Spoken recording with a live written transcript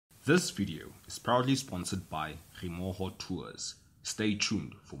This video is proudly sponsored by Rimoho Tours. Stay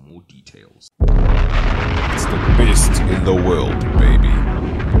tuned for more details. It's the best in the world, baby.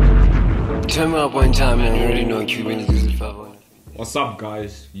 Turn me up one time and I already know Cuban is the 500. What's up,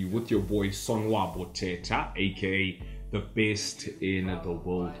 guys? You with your boy Sonwabo Thetha, aka the best in the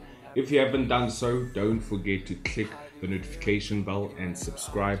world. If you haven't done so, don't forget to click the notification bell and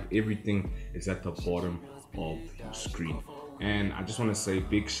subscribe. Everything is at the bottom of your screen. And I just want to say a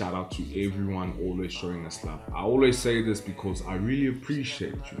big shout out to everyone always showing us love. I always say this because I really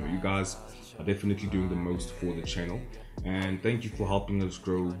appreciate you guys are definitely doing the most for the channel, and thank you for helping us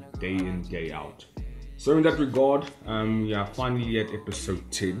grow day in, day out. So in that regard, we are finally at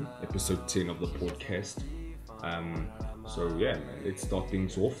episode 10 of the podcast. So yeah, man, let's start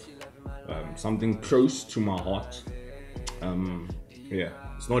things off. Something close to my heart. Yeah,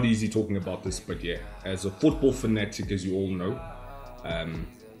 it's not easy talking about this, but yeah, as a football fanatic, as you all know,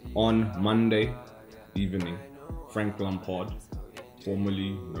 on Monday evening, Frank Lampard, formerly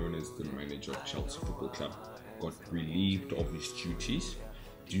known as the manager of Chelsea Football Club, got relieved of his duties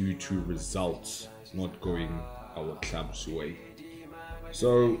due to results not going our club's way.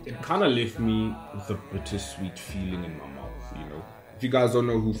 So it kind of left me with a bittersweet feeling in my mouth, you know. If you guys don't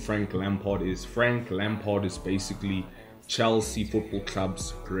know who Frank Lampard is basically Chelsea Football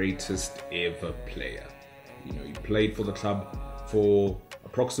Club's greatest ever player. You know, he played for the club for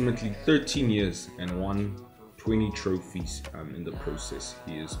approximately 13 years and won 20 trophies in the process.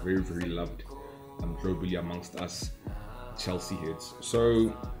 He is very, very loved globally amongst us Chelsea heads. So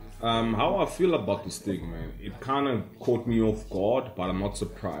how I feel about this thing, man, it kind of caught me off guard, but I'm not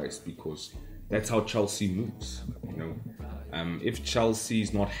surprised because that's how Chelsea moves, you know. If Chelsea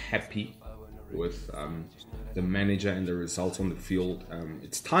is not happy with the manager and the results on the field,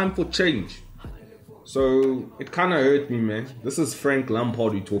 it's time for change. So it kind of hurt me, man. This is Frank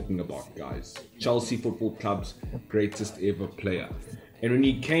Lampard we're talking about, guys. Chelsea Football Club's greatest ever player. And when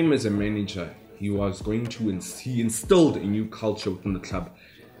he came as a manager, he instilled a new culture within the club,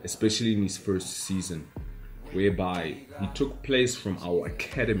 especially in his first season, whereby he took players from our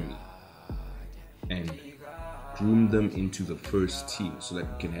academy and groomed them into the first team so that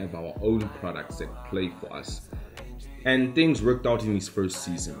we can have our own products that play for us. And things worked out in his first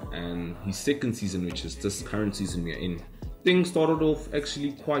season, and his second season, which is this current season we are in, things started off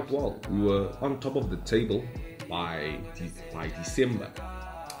actually quite well. We were on top of the table by December,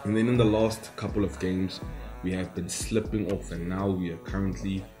 and then in the last couple of games we have been slipping off, and now we are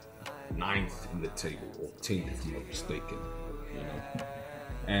currently 9th in the table, or 10th if I'm not mistaken, you know.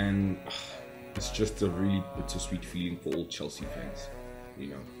 And it's just a really bittersweet feeling for all Chelsea fans, you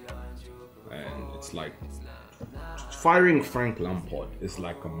know. And it's like firing Frank Lampard is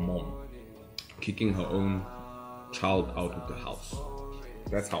like a mom kicking her own child out of the house.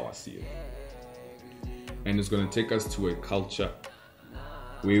 That's how I see it. And it's going to take us to a culture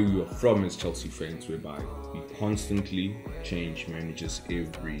where we are from as Chelsea fans, whereby we constantly change managers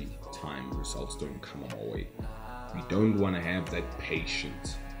every time results don't come our way. We don't want to have that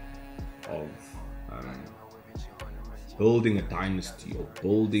patience of building a dynasty or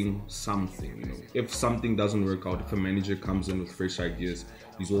building something, you know. If something doesn't work out, if a manager comes in with fresh ideas,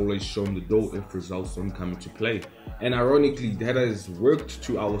 he's always shown the door if results don't come into play. And ironically, that has worked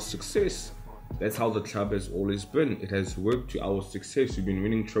to our success. That's how the club has always been. It has worked to our success. We've been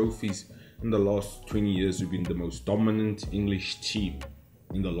winning trophies in the last 20 years. We've been the most dominant English team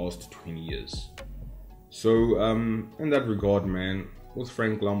in the last 20 years. So in that regard, man, with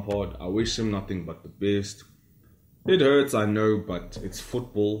Frank Lampard, I wish him nothing but the best. It hurts, I know, but it's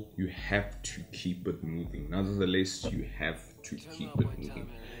football. You have to keep it moving. Nonetheless, you have to keep it moving.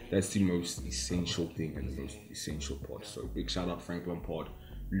 That's the most essential thing and the most essential part. So big shout out Frank Lampard.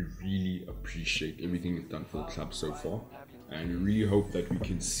 We really appreciate everything you've done for the club so far, and we really hope that we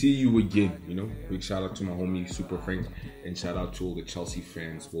can see you again, you know. Big shout out to my homie Super Frank, and shout out to all the Chelsea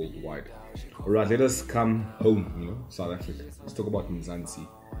fans worldwide. Alright, let us come home, you know, South Africa. Let's talk about Mzansi.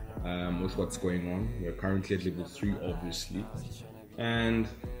 With what's going on. We're currently at level 3, obviously, and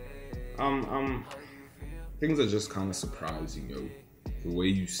things are just kind of surprising, yo. The way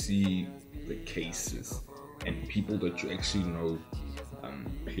you see the cases and people that you actually know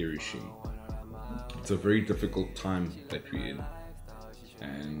perishing. It's a very difficult time that we're in,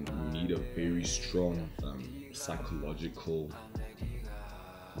 and we need a very strong psychological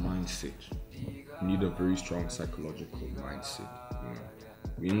mindset. We need a very strong psychological mindset, you know.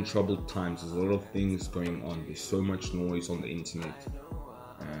 We're in troubled times. There's a lot of things going on. There's so much noise on the internet.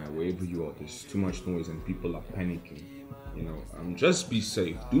 Wherever you are, there's too much noise and people are panicking. You know, just be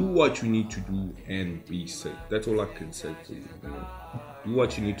safe. Do what you need to do and be safe. That's all I can say to you, you know. do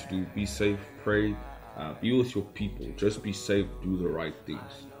what you need to do. Be safe, pray, be with your people. Just be safe, do the right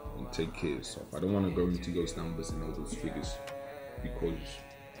things, and take care of yourself. I don't want to go into those numbers and all those figures because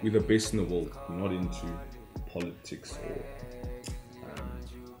we're the best in the world. We're not into politics or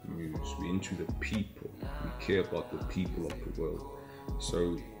news. We're into the people. We care about the people of the world.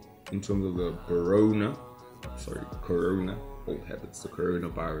 So, in terms of the corona, old habits, the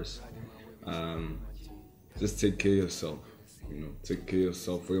coronavirus, just take care of yourself. Take care of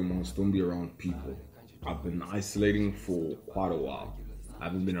yourself for your most. Don't be around people. I've been isolating for quite a while. I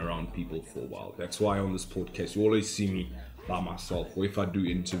haven't been around people for a while. That's why on this podcast you always see me by myself, or if I do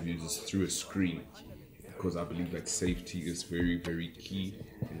interviews, it's through a screen, because I believe that safety is very, very key,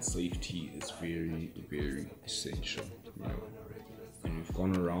 and safety is very, very essential. And we've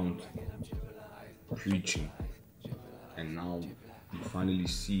gone around preaching, and now you finally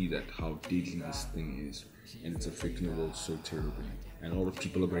see that how deadly this thing is, and it's affecting the world so terribly. And a lot of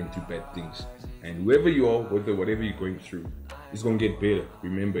people are going through bad things, and whoever you are, whatever you're going through, it's going to get better.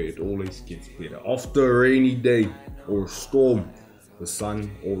 Remember, it always gets better. After a rainy day or a storm, the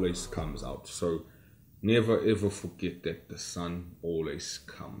sun always comes out. So never ever forget that the sun always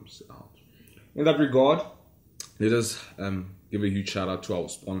comes out. In that regard, let us give a huge shout out to our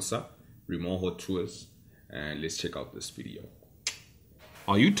sponsor, Rimoho Tours, and let's check out this video.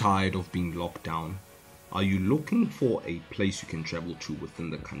 Are you tired of being locked down? Are you looking for a place you can travel to within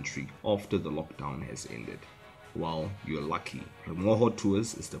the country after the lockdown has ended? Well, you're lucky. Rimoho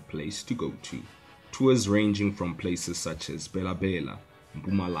Tours is the place to go to. Tours ranging from places such as Bela Bela,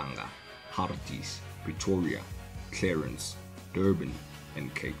 Mpumalanga, Harties, Pretoria, Clarence, Durban,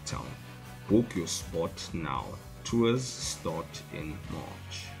 and Cape Town. Book your spot now. Tours start in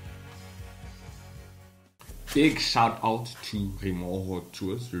March. Big shout out to Rimoho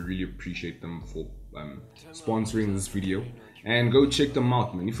Tours. We really appreciate them for sponsoring this video, and go check them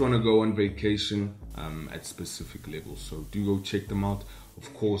out, man, if you want to go on vacation at specific levels. So do go check them out.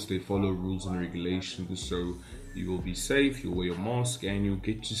 Of course, they follow rules and regulations, so you will be safe, you'll wear your mask, and you'll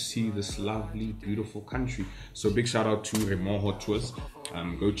get to see this lovely, beautiful country. So big shout out to Rimoho Tours.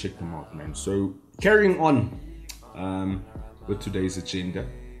 Go check them out, man. So carrying on with today's agenda,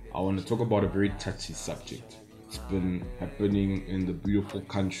 I want to talk about a very touchy subject. It's been happening in the beautiful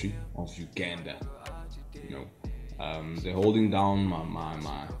country of Uganda. They're holding down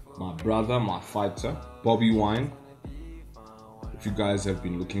my brother, my fighter, Bobbi Wine. If you guys have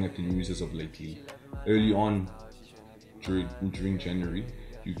been looking at the news as of lately, early on during January,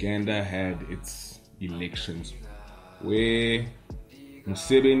 Uganda had its elections where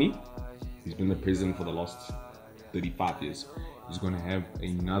Museveni, he's been the president for the last 35 years, he's going to have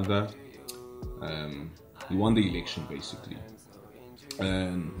another, he won the election basically.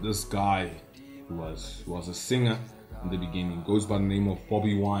 And this guy who was a singer in the beginning, goes by the name of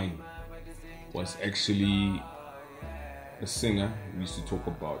Bobbi Wine, was actually a singer who used to talk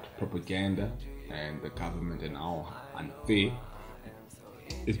about propaganda and the government and how unfair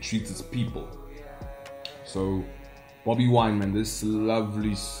it treats its people. So Bobbi Wine, man, this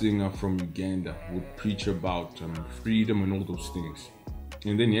lovely singer from Uganda, would preach about freedom and all those things.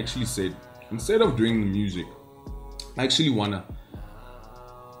 And then he actually said, instead of doing the music, I actually want to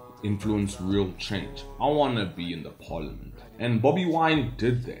influence real change. I want to be in the parliament. And Bobbi Wine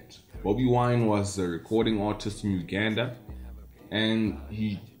did that. Bobbi Wine was a recording artist in Uganda, and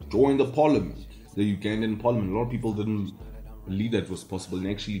he joined the parliament, the Ugandan parliament. A lot of people didn't believe that was possible, and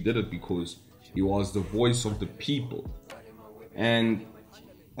actually did it because he was the voice of the people. And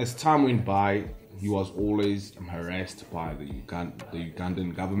as time went by, he was always harassed by the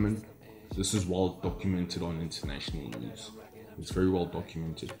Ugandan government. This is well documented on international news. It's very well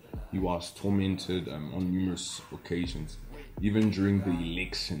documented. He was tormented on numerous occasions. Even during the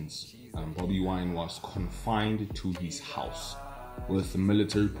elections, Bobbi Wine was confined to his house with the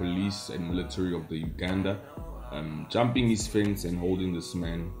military police and military of the Uganda jumping his fence and holding this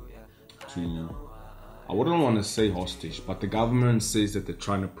man to, I wouldn't want to say hostage, but the government says that they're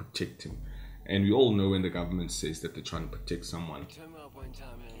trying to protect him. And we all know when the government says that they're trying to protect someone,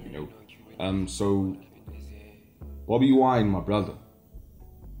 so Bobbi Wine, my brother,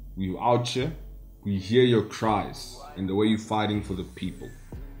 we out here, we hear your cries and the way you're fighting for the people.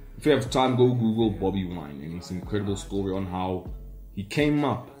 If you have time, go Google Bobbi Wine and his incredible story on how he came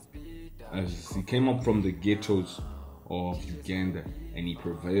up from the ghettos of Uganda, and he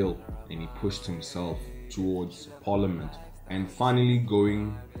prevailed and he pushed himself towards parliament, and finally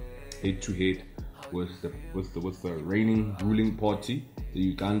going head to head with the reigning ruling party,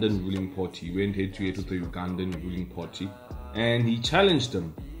 the Ugandan ruling party. He went head to head with the Ugandan ruling party, and he challenged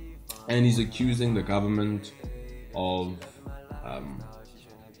them, and he's accusing the government of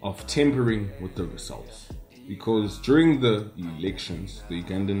of tampering with the results. Because during the elections, the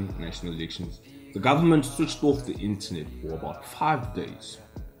Ugandan national elections, the government switched off the internet for about 5 days.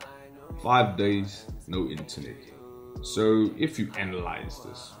 5 days, no internet. So if you analyze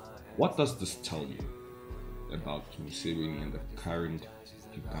this, what does this tell you about Museveni and the current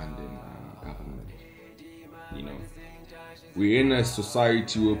Ugandan government? You know, we're in a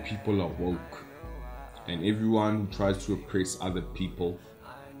society where people are woke, and everyone who tries to oppress other people,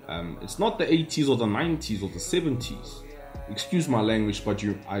 it's not the 80s or the 90s or the 70s. Excuse my language, but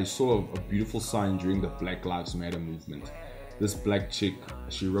I saw a beautiful sign during the Black Lives Matter movement. This black chick,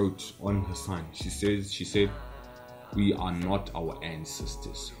 she wrote on her sign, she said, "We are not our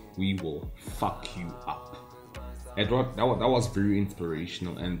ancestors. We will fuck you up." That was very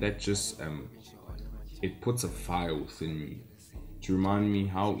inspirational, and that just it puts a fire within me to remind me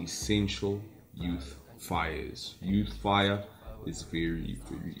how essential youth fire is. Youth fire is very,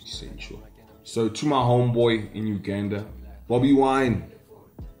 very essential. So to my homeboy in Uganda, Bobbi Wine,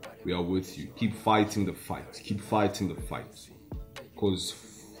 we are with you. Keep fighting the fight. Keep fighting the fight. Because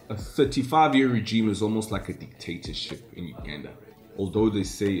a 35-year regime is almost like a dictatorship in Uganda. Although they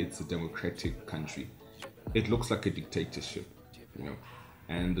say it's a democratic country, it looks like a dictatorship, you know.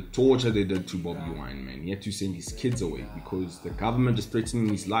 And the torture they did to Bobbi Wine, man, he had to send his kids away because the government is threatening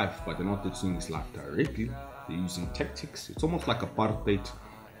his life, but they're not threatening his life directly. They're using tactics. It's almost like apartheid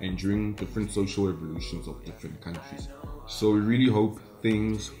and during different social revolutions of different countries. So we really hope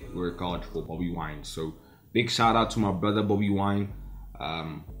things work out for Bobbi Wine. So big shout out to my brother Bobbi Wine.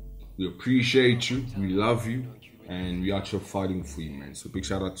 We appreciate you, we love you, and we are here fighting for you, man. So big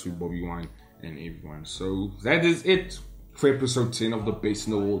shout out to Bobbi Wine and everyone. So that is it for episode 10 of the Best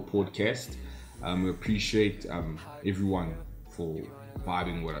in the World podcast. We appreciate everyone for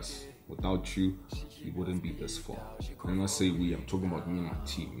vibing with us. Without you, we wouldn't be this far. And when I say we, I'm talking about me and my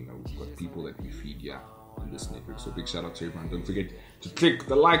team. You know, we've got people that we feed, on this network. So big shout out to everyone. Don't forget to click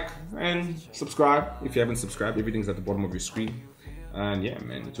the like and subscribe if you haven't subscribed. Everything's at the bottom of your screen. And yeah,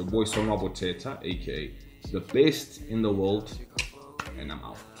 man, it's your boy Sonwabo Thetha, aka the best in the world, and I'm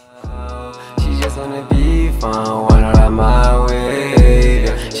out. She just wanna be fun, wanna ride my way.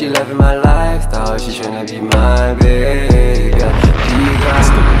 She loving my lifestyle, she tryna be my